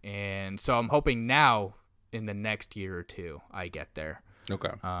on. And so I'm hoping now in the next year or two I get there.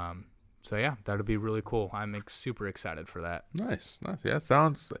 Okay. So yeah, that'll be really cool. I'm super excited for that. Nice. Yeah,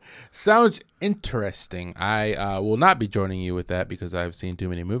 sounds interesting. I will not be joining you with that because I've seen too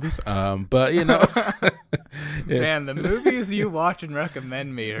many movies. But man, the movies you watch and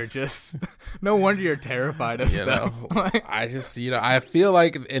recommend me are just no wonder you're terrified of stuff. I just I feel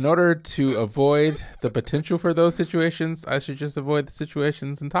like in order to avoid the potential for those situations, I should just avoid the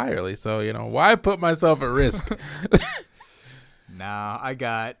situations entirely. So why put myself at risk? Nah, I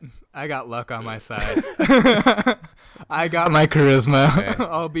got luck on my side. I got my charisma. Okay.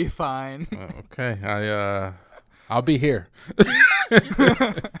 I'll be fine. Okay, I'll be here.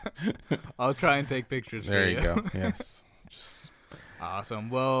 I'll try and take pictures there for you. There you go. Yes. Awesome.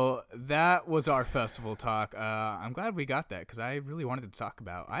 Well, that was our festival talk. I'm glad we got that because I really wanted to talk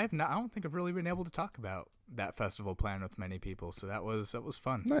about. I don't think I've really been able to talk about that festival plan with many people, so that was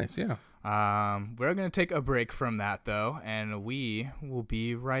fun. Nice, yeah. We're gonna take a break from that though, and we will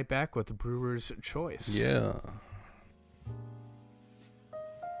be right back with Brewer's Choice. Yeah.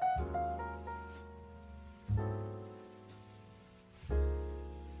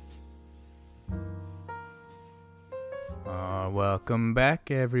 Welcome back,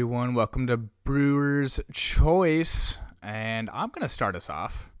 everyone. Welcome to Brewer's Choice, and I'm gonna start us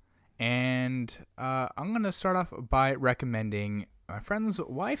off. And I'm going to start off by recommending my friend's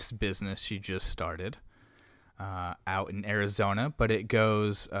wife's business she just started out in Arizona, but it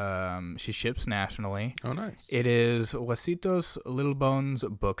goes, she ships nationally. Oh, nice. It is Huesitos Little Bones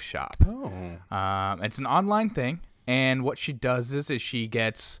Bookshop. Oh. It's an online thing, and what she does is she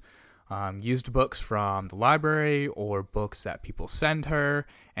gets used books from the library or books that people send her,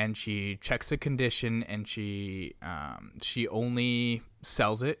 and she checks the condition, and she only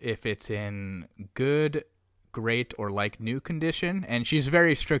sells it if it's in good great or like new condition, and she's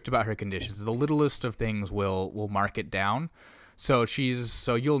very strict about her conditions. The littlest of things will mark it down. So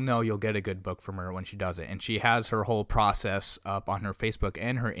you'll know you'll get a good book from her when she does it. And she has her whole process up on her Facebook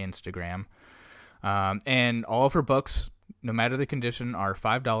and her Instagram. And all of her books, no matter the condition, are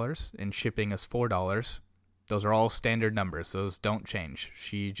 $5 and shipping is $4. Those are all standard numbers. Those don't change.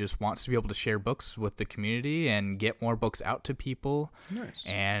 She just wants to be able to share books with the community and get more books out to people. Nice.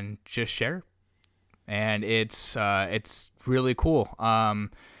 And just share. And it's really cool.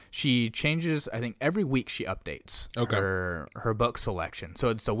 She changes, I think every week she updates her book selection. So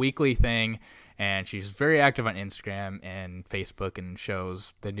it's a weekly thing, and she's very active on Instagram and Facebook and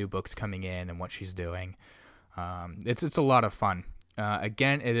shows the new books coming in and what she's doing. It's a lot of fun.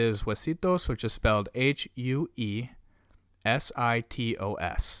 Again, it is Huesitos, which is spelled Huesitos,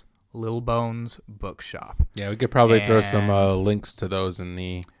 Little Bones Bookshop. Yeah, we could probably throw some links to those in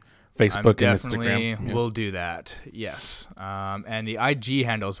the Facebook and Instagram. We'll do that, yes. And the IG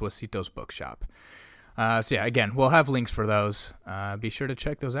handle is Huesitos Bookshop. So yeah, again, we'll have links for those. Be sure to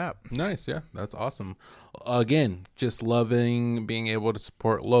check those out. Nice, yeah, that's awesome. Again, just loving being able to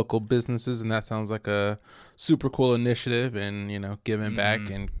support local businesses, and that sounds like a super cool initiative. And giving back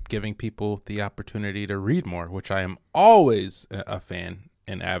and giving people the opportunity to read more, which I am always a fan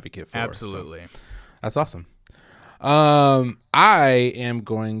and advocate for. Absolutely, so that's awesome. I am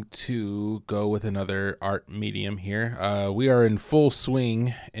going to go with another art medium here. We are in full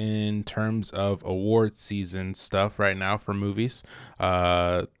swing in terms of award season stuff right now for movies.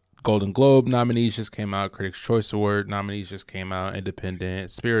 Golden Globe nominees just came out. Critics' Choice Award nominees just came out. Independent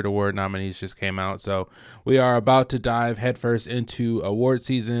Spirit Award nominees just came out. So we are about to dive headfirst into award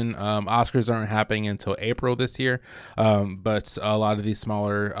season. Oscars aren't happening until April this year, but a lot of these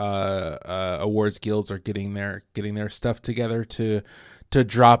smaller awards guilds are getting their stuff together to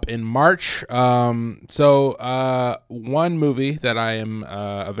drop in March. So one movie that I am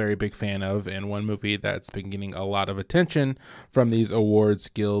a very big fan of, and one movie that's been getting a lot of attention from these awards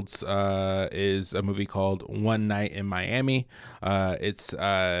guilds is a movie called One Night in Miami. It's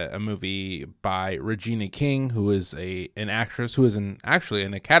a movie by Regina King, who is an actress, who is actually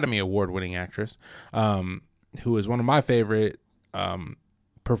an Academy Award winning actress, who is one of my favorite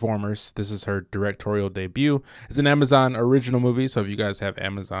performers. This is her directorial debut. It's an Amazon original movie, so if you guys have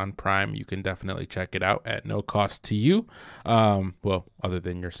Amazon Prime, you can definitely check it out at no cost to you. Well, other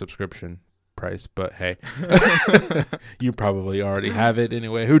than your subscription price, but hey, you probably already have it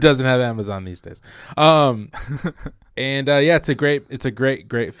anyway. Who doesn't have Amazon these days? And yeah, it's a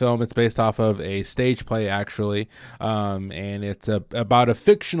great film. It's based off of a stage play, actually, and it's about a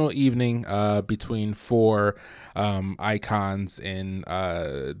fictional evening between four icons in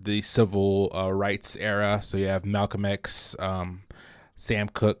the civil rights era. So you have Malcolm X, Sam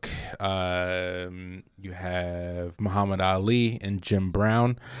Cooke, you have Muhammad Ali, and Jim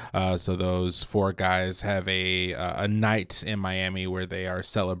Brown. So those four guys have a night in Miami where they are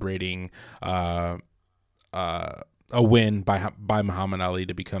celebrating a win by Muhammad Ali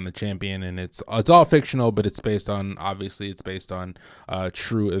to become the champion, and it's all fictional, but it's based on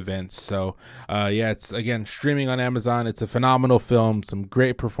true events. So yeah, it's again streaming on Amazon. It's a phenomenal film, some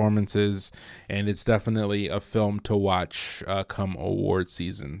great performances, and it's definitely a film to watch come award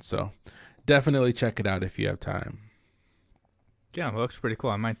season. So definitely check it out if you have time. Yeah, it looks pretty cool.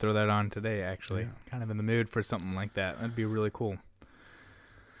 I might throw that on today, actually. Yeah. Kind of in the mood for something like that. That'd be really cool.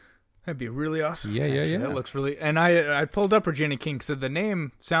 That'd be really awesome. Yeah. That looks really. And I pulled up Regina King, so the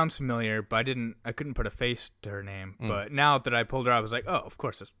name sounds familiar, but I couldn't put a face to her name. But now that I pulled her, I was like, oh, of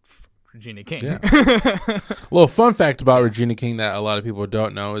course it's Regina King. Yeah. Well, fun fact about Regina King that a lot of people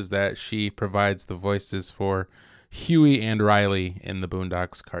don't know is that she provides the voices for Huey and Riley in the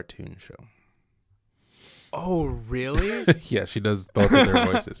Boondocks cartoon show. Oh, really? Yeah, she does both of their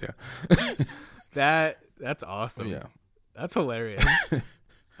voices. Yeah. That's awesome. Yeah. That's hilarious.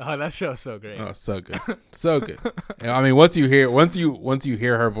 Oh, that show's so great. Oh, so good. So good. I mean, once you hear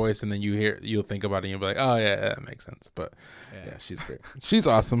her voice and then you'll think about it and you'll be like, oh yeah, that makes sense. But yeah, she's great. She's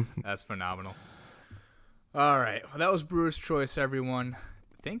awesome. That's phenomenal. All right. Well, that was Brewer's Choice, everyone.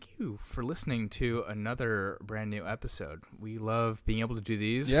 Thank you for listening to another brand new episode. We love being able to do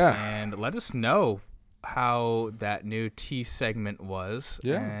these. Yeah. And let us know how that new T segment was.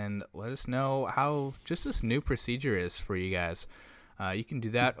 Yeah. And let us know how just this new procedure is for you guys. You can do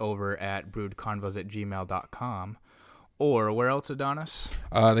that over at broodconvos@gmail.com. Or where else, Adonis?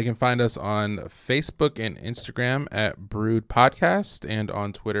 They can find us on Facebook and Instagram at Brood Podcast and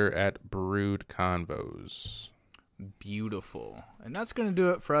on Twitter at Brood Convos. Beautiful. And that's going to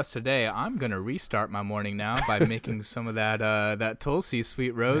do it for us today. I'm going to restart my morning now by making some of that Tulsi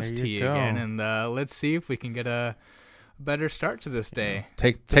sweet rose tea again. And let's see if we can get a better start to this day.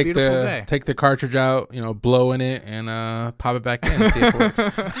 Take the cartridge out, blow in it and pop it back in. See if it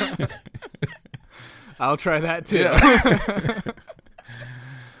works. I'll try that too. Yeah.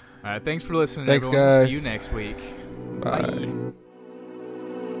 All right. Thanks for listening, Thanks, everyone. guys. See you next week. Bye.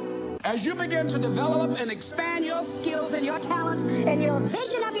 As you begin to develop and expand your skills and your talents and your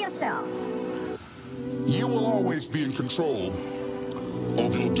vision of yourself, you will always be in control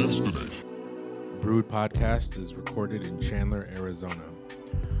of your destiny. Brood Podcast is recorded in Chandler, Arizona.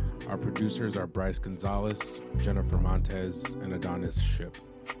 Our producers are Bryce Gonzalez, Jennifer Montez, and Adonis Ship.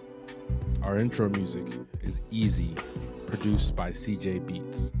 Our intro music is Easy, produced by CJ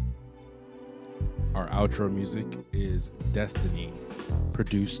Beats. Our outro music is Destiny,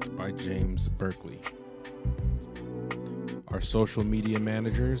 produced by James Berkeley. Our social media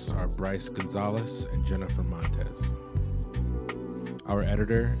managers are Bryce Gonzalez and Jennifer Montez. Our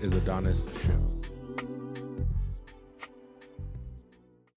editor is Adonis Ship.